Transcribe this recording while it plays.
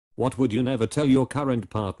What would you never tell your current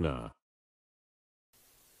partner?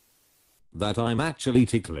 That I'm actually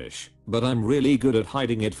ticklish, but I'm really good at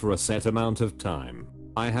hiding it for a set amount of time.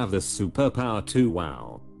 I have this superpower too.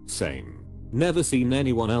 Wow. Same. Never seen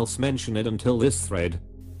anyone else mention it until this thread.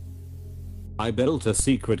 I built a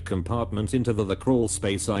secret compartment into the crawl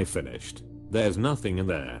space I finished. There's nothing in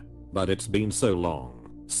there, but it's been so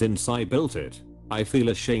long since I built it. I feel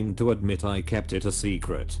ashamed to admit I kept it a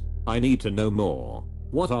secret. I need to know more.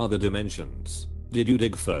 What are the dimensions? Did you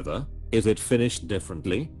dig further? Is it finished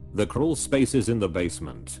differently? The crawl space is in the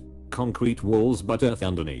basement. Concrete walls but earth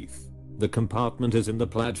underneath. The compartment is in the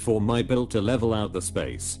platform I built to level out the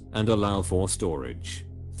space and allow for storage.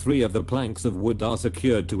 3 of the planks of wood are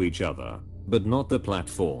secured to each other, but not the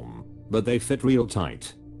platform. But they fit real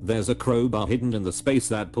tight. There's a crowbar hidden in the space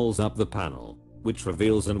that pulls up the panel, which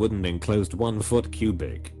reveals an wooden enclosed 1-foot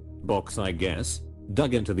cubic box, I guess,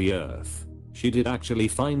 dug into the earth. She did actually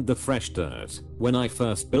find the fresh dirt. When I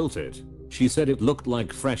first built it, she said it looked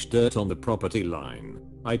like fresh dirt on the property line.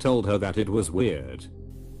 I told her that it was weird.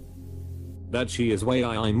 That she is way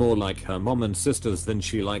more like her mom and sisters than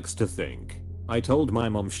she likes to think. I told my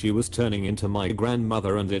mom she was turning into my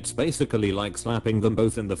grandmother and it's basically like slapping them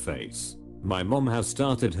both in the face. My mom has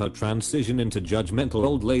started her transition into judgmental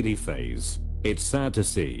old lady phase. It's sad to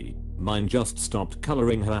see. Mine just stopped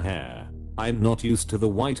coloring her hair. I'm not used to the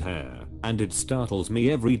white hair, and it startles me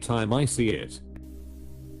every time I see it.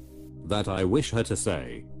 That I wish her to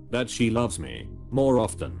say that she loves me more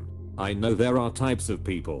often. I know there are types of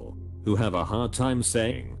people who have a hard time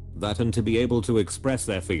saying that and to be able to express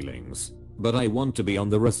their feelings, but I want to be on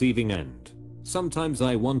the receiving end. Sometimes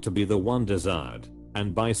I want to be the one desired,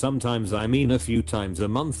 and by sometimes I mean a few times a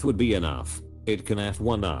month would be enough. It can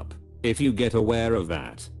F1 up. If you get aware of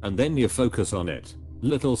that and then you focus on it,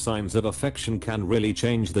 little signs of affection can really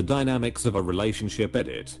change the dynamics of a relationship.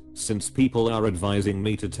 Edit. Since people are advising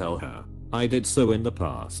me to tell her, I did so in the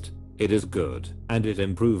past. It is good, and it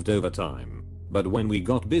improved over time. But when we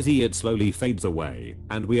got busy it slowly fades away,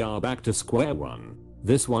 and we are back to square one.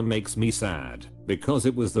 This one makes me sad, because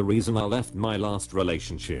it was the reason I left my last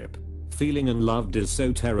relationship. Feeling unloved is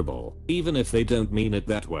so terrible. Even if they don't mean it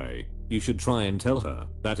that way, you should try and tell her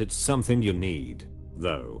that it's something you need.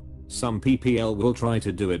 Though, some PPL will try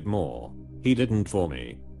to do it more. He didn't for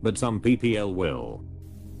me, but some PPL will.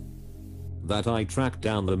 That I tracked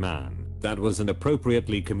down the man that was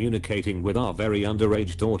inappropriately communicating with our very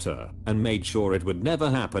underage daughter and made sure it would never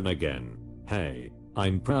happen again. Hey,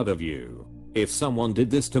 I'm proud of you. If someone did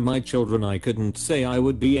this to my children I couldn't say I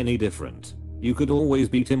would be any different. You could always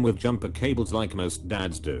beat him with jumper cables like most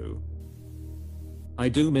dads do. I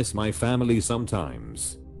do miss my family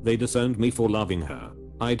sometimes. They disowned me for loving her.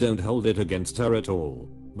 I don't hold it against her at all.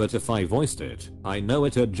 But if I voiced it, I know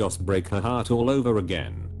it'd just break her heart all over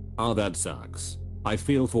again. Ah, that sucks. I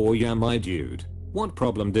feel for ya, my dude. What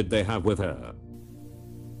problem did they have with her?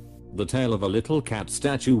 The tail of a little cat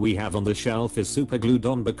statue we have on the shelf is super glued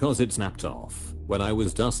on because it snapped off when I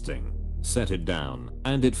was dusting. Set it down,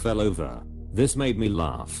 and it fell over. This made me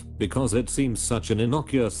laugh, because it seems such an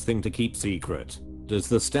innocuous thing to keep secret. Does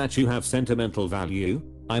the statue have sentimental value?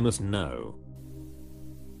 I must know.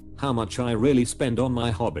 How much I really spend on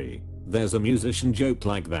my hobby. There's a musician joke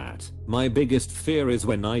like that. My biggest fear is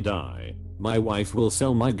when I die, my wife will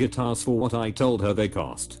sell my guitars for what I told her they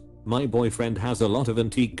cost. My boyfriend has a lot of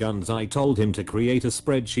antique guns. I told him to create a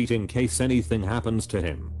spreadsheet in case anything happens to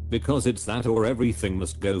him, because it's that or everything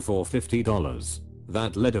must go for $50.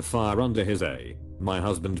 That lit a fire under his my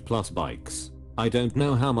husband plus bikes. I don't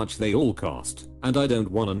know how much they all cost, and I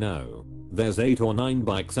don't wanna know. There's 8 or 9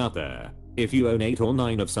 bikes out there. If you own 8 or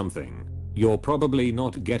 9 of something, you're probably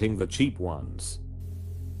not getting the cheap ones.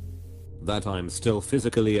 That I'm still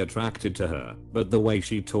physically attracted to her, but the way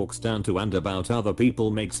she talks down to and about other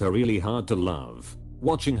people makes her really hard to love.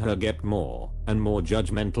 Watching her get more and more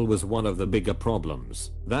judgmental was one of the bigger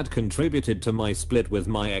problems that contributed to my split with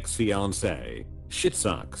my ex-fiancé. Shit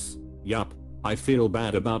sucks. Yup, I feel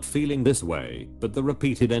bad about feeling this way, but the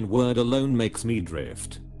repeated N-word alone makes me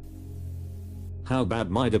drift. How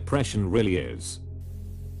bad my depression really is.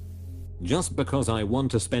 Just because I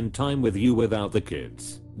want to spend time with you without the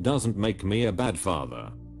kids doesn't make me a bad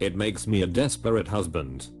father. It makes me a desperate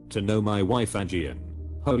husband to know my wife Aegean.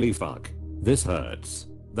 Holy fuck. This hurts.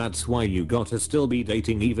 That's why you gotta still be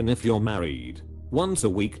dating even if you're married. Once a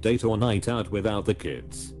week date or night out without the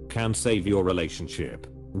kids can save your relationship.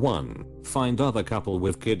 1. Find other couple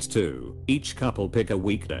with kids. 2. Each couple pick a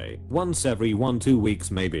weekday once every 1-2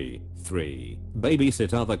 weeks maybe. 3.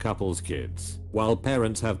 Babysit other couples' kids while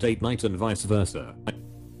parents have date night and vice versa.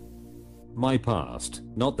 My past,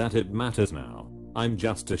 not that it matters now. I'm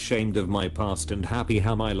just ashamed of my past and happy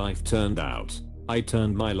how my life turned out. I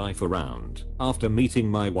turned my life around after meeting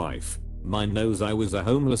my wife. Mine knows I was a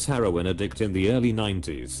homeless heroin addict in the early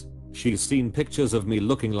 90s. She's seen pictures of me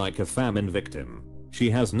looking like a famine victim. She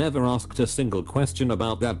has never asked a single question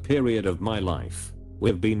about that period of my life.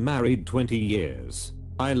 We've been married 20 years.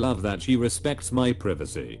 I love that she respects my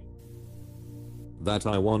privacy. That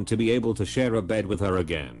I want to be able to share a bed with her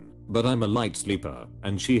again. But I'm a light sleeper,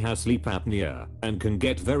 and she has sleep apnea, and can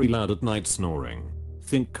get very loud at night snoring.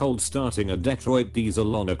 Think cold starting a Detroit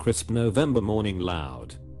diesel on a crisp November morning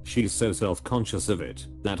loud. She's so self-conscious of it,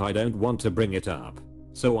 that I don't want to bring it up.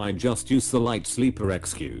 So I just use the light sleeper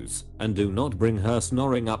excuse, and do not bring her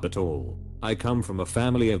snoring up at all. I come from a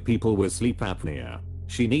family of people with sleep apnea.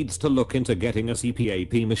 She needs to look into getting a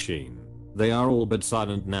CPAP machine. They are all but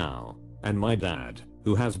silent now. And my dad,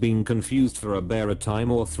 who has been confused for a bare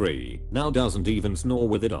time or three, now doesn't even snore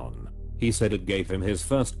with it on. He said it gave him his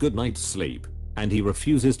first good night's sleep, and he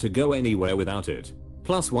refuses to go anywhere without it.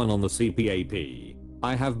 +1 on the CPAP.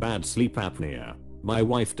 I have bad sleep apnea. My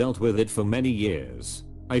wife dealt with it for many years.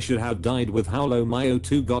 I should have died with how low my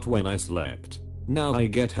O2 got when I slept. Now I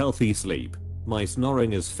get healthy sleep. My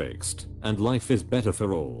snoring is fixed, and life is better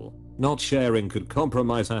for all. Not sharing could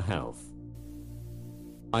compromise her health.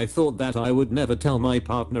 I thought that I would never tell my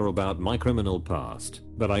partner about my criminal past,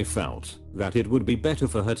 but I felt that it would be better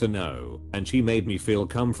for her to know, and she made me feel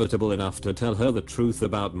comfortable enough to tell her the truth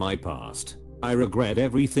about my past. I regret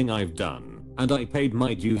everything I've done, and I paid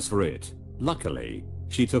my dues for it. Luckily,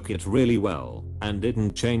 she took it really well, and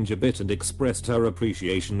didn't change a bit and expressed her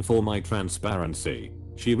appreciation for my transparency.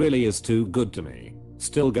 She really is too good to me.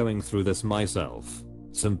 Still going through this myself.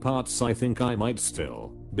 Some parts I think I might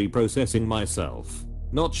still be processing myself.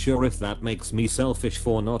 Not sure if that makes me selfish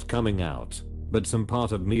for not coming out, but some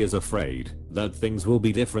part of me is afraid that things will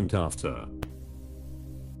be different after.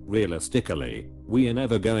 Realistically, we are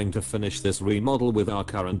never going to finish this remodel with our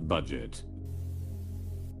current budget.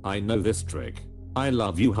 I know this trick. I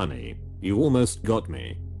love you, honey. You almost got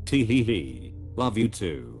me. Tee hee hee. Love you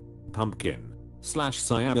too. Pumpkin.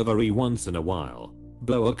 /Cyan every once in a while.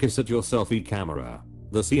 Blow a kiss at your selfie camera.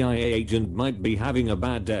 The CIA agent might be having a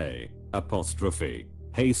bad day. Apostrophe.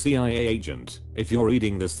 Hey CIA agent, if you're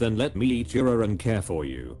reading this then let me eat your and care for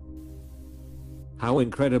you. How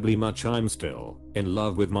incredibly much I'm still in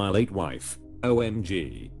love with my late wife.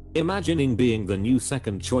 OMG. Imagining being the new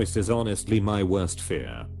second choice is honestly my worst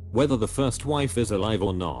fear. Whether the first wife is alive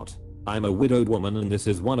or not. I'm a widowed woman and this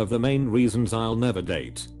is one of the main reasons I'll never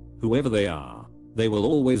date. Whoever they are, they will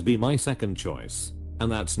always be my second choice.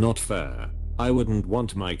 And that's not fair. I wouldn't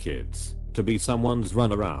want my kids to be someone's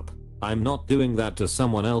runner-up. I'm not doing that to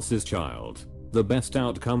someone else's child. The best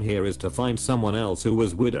outcome here is to find someone else who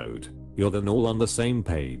was widowed. You're then all on the same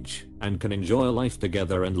page and can enjoy life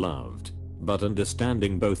together and loved. But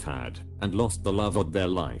understanding both had and lost the love of their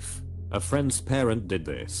life. A friend's parent did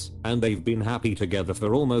this and they've been happy together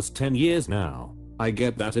for almost 10 years now. I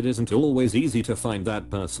get that it isn't always easy to find that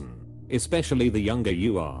person, especially the younger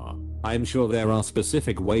you are. I'm sure there are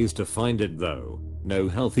specific ways to find it though. No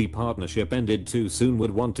healthy partnership ended too soon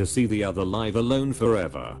would want to see the other live alone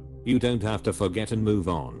forever. You don't have to forget and move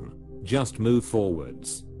on. Just move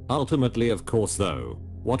forwards. Ultimately of course though,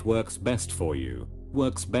 what works best for you,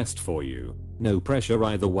 works best for you. No pressure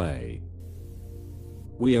either way.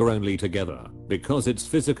 We are only together because it's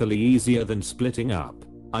physically easier than splitting up.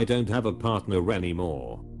 I don't have a partner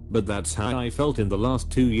anymore. But that's how I felt in the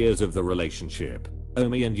last 2 years of the relationship. Oh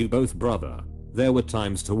me and you both brother. There were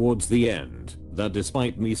times towards the end that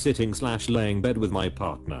despite me sitting/laying bed with my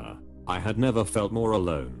partner, I had never felt more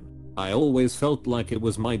alone. I always felt like it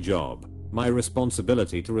was my job, my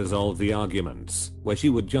responsibility to resolve the arguments, where she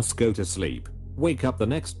would just go to sleep, wake up the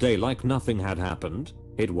next day like nothing had happened.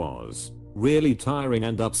 It was really tiring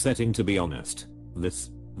and upsetting to be honest. This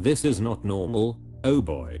is not normal. Oh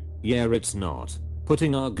boy, yeah it's not.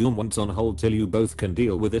 Putting arguments on hold till you both can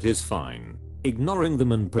deal with it is fine. Ignoring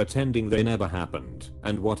them and pretending they never happened,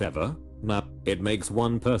 and whatever? Nah, it makes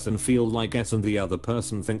one person feel like S and the other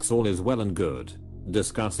person thinks all is well and good.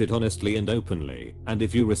 Discuss it honestly and openly, and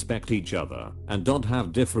if you respect each other and don't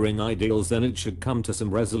have differing ideals then it should come to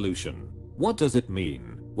some resolution. What does it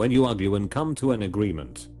mean when you argue and come to an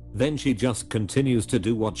agreement? Then she just continues to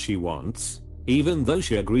do what she wants? Even though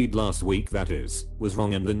she agreed last week that was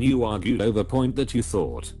wrong and then you argued over point that you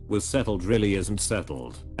thought was settled really isn't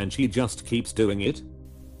settled, and she just keeps doing it?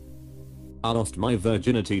 I lost my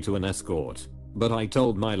virginity to an escort, but I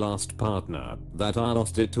told my last partner that I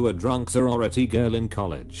lost it to a drunk sorority girl in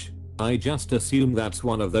college. I just assumed that's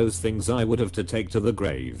one of those things I would have to take to the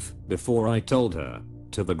grave before I told her.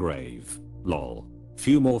 To the grave. Lol.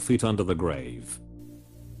 few more feet under the grave.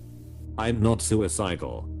 I'm not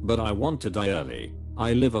suicidal, but I want to die early.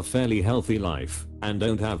 I live a fairly healthy life and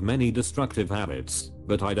don't have many destructive habits,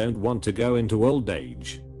 but I don't want to go into old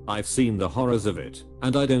age. I've seen the horrors of it,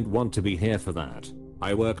 and I don't want to be here for that.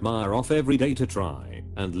 I work my ass off every day to try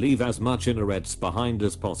and leave as much ignorance behind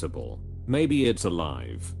as possible. Maybe it's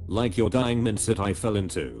alive, like your dying mindset I fell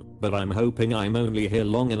into, but I'm hoping I'm only here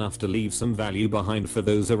long enough to leave some value behind for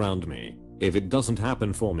those around me. If it doesn't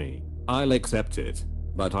happen for me, I'll accept it,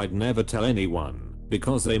 but I'd never tell anyone,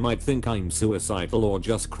 because they might think I'm suicidal or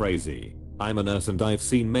just crazy. I'm a nurse and I've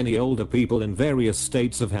seen many older people in various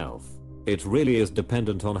states of health. It really is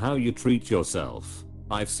dependent on how you treat yourself.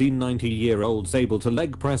 I've seen 90-year-olds able to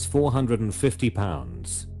leg press 450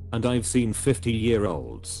 pounds, and I've seen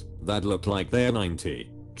 50-year-olds that look like they're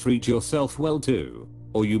 90. Treat yourself well too,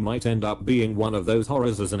 or you might end up being one of those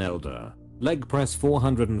horrors as an elder. Leg press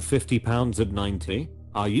 450 pounds at 90?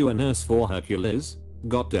 Are you a nurse for Hercules?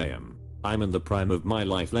 Goddamn. I'm in the prime of my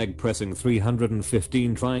life leg pressing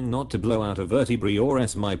 315 trying not to blow out a vertebrae or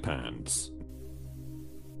s my pants.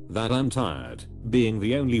 That I'm tired, being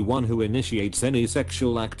the only one who initiates any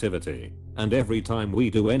sexual activity, and every time we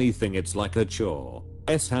do anything it's like a chore.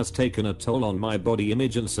 Has taken a toll on my body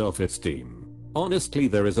image and self-esteem. Honestly,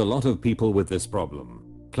 there is a lot of people with this problem.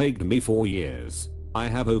 Plagued me for years. I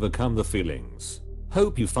have overcome the feelings.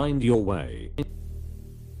 Hope you find your way.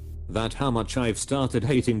 That how much I've started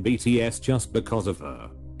hating BTS just because of her.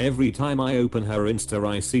 Every time I open her Insta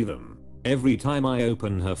I see them. Every time I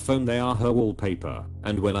open her phone they are her wallpaper,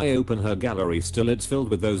 and when I open her gallery still it's filled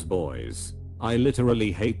with those boys. I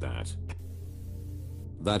literally hate that.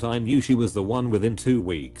 That I knew she was the one within 2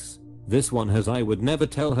 weeks. This one has I would never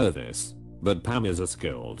tell her this, but Pam is a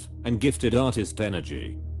skilled and gifted artist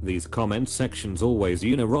energy. These comment sections always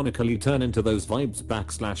unironically turn into those vibes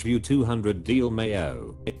 /view 200 deal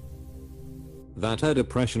mayo. That her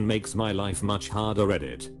depression makes my life much harder.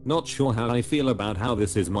 Reddit. Not sure how I feel about how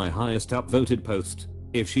this is my highest upvoted post.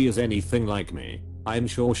 If she is anything like me, I'm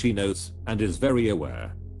sure she knows and is very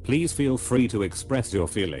aware. Please feel free to express your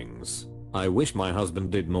feelings. I wish my husband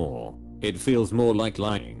did more. It feels more like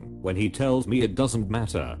lying when he tells me it doesn't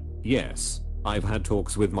matter. Yes, I've had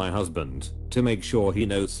talks with my husband to make sure he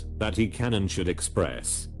knows that he can and should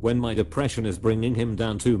express when my depression is bringing him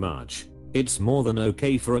down too much. It's more than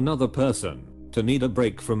okay for another person to need a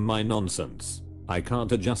break from my nonsense. I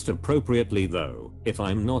can't adjust appropriately though if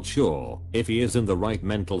I'm not sure if he is in the right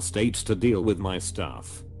mental state to deal with my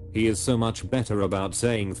stuff. He is so much better about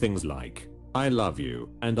saying things like, I love you,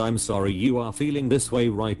 and I'm sorry you are feeling this way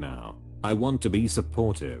right now. I want to be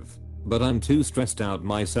supportive, but I'm too stressed out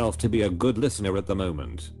myself to be a good listener at the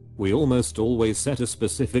moment. We almost always set a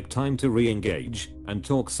specific time to re-engage and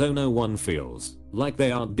talk so no one feels like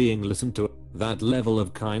they aren't being listened to. That level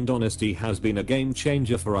of kind honesty has been a game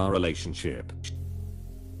changer for our relationship.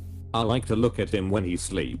 I like to look at him when he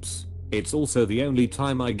sleeps. It's also the only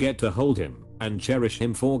time I get to hold him and cherish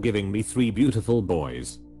him for giving me 3 beautiful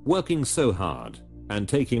boys, working so hard, and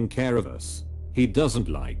taking care of us. He doesn't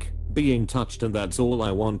like being touched and that's all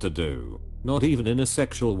I want to do. Not even in a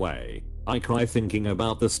sexual way. I cry thinking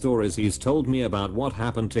about the stories he's told me about what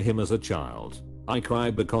happened to him as a child. I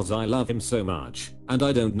cry because I love him so much, and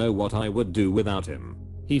I don't know what I would do without him.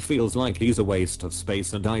 He feels like he's a waste of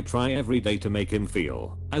space and I try every day to make him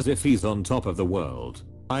feel as if he's on top of the world.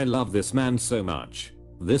 I love this man so much.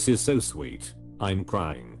 This is so sweet. I'm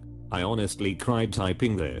crying. I honestly cried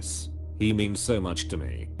typing this. He means so much to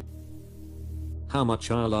me. How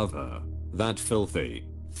much I love her. That filthy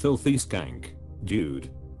skank. Dude,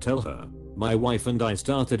 tell her. My wife and I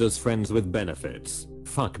started as friends with benefits.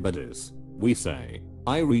 Fuck buddies, we say.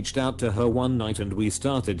 I reached out to her one night and we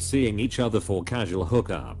started seeing each other for casual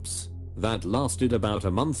hookups. That lasted about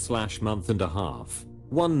a month and a half.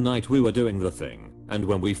 One night we were doing the thing, and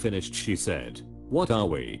when we finished she said, "What are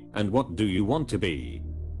we, and what do you want to be?"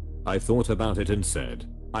 I thought about it and said,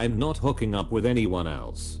 "I'm not hooking up with anyone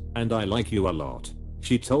else, and I like you a lot."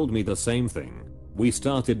 She told me the same thing. We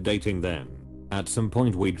started dating then. At some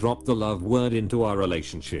point we dropped the love word into our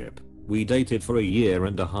relationship. We dated for a year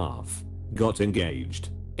and a half. Got engaged.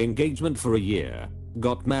 Engagement for a year.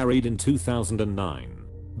 Got married in 2009.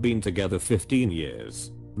 Been together 15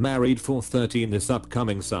 years. Married for 13 this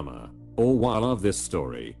upcoming summer. All while of this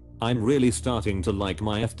story, I'm really starting to like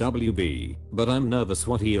my FWB, but I'm nervous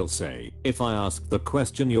what he'll say if I ask the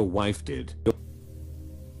question your wife did.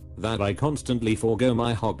 That I constantly forego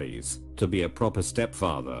my hobbies to be a proper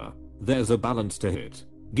stepfather. There's a balance to it.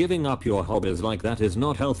 Giving up your hobbies like that is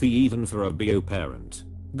not healthy even for a bio parent.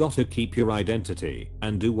 Gotta keep your identity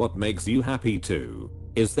and do what makes you happy too.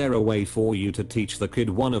 Is there a way for you to teach the kid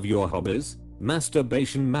one of your hobbies?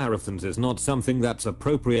 Masturbation marathons is not something that's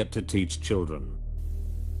appropriate to teach children.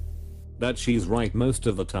 That she's right most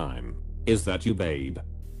of the time. Is that you, babe?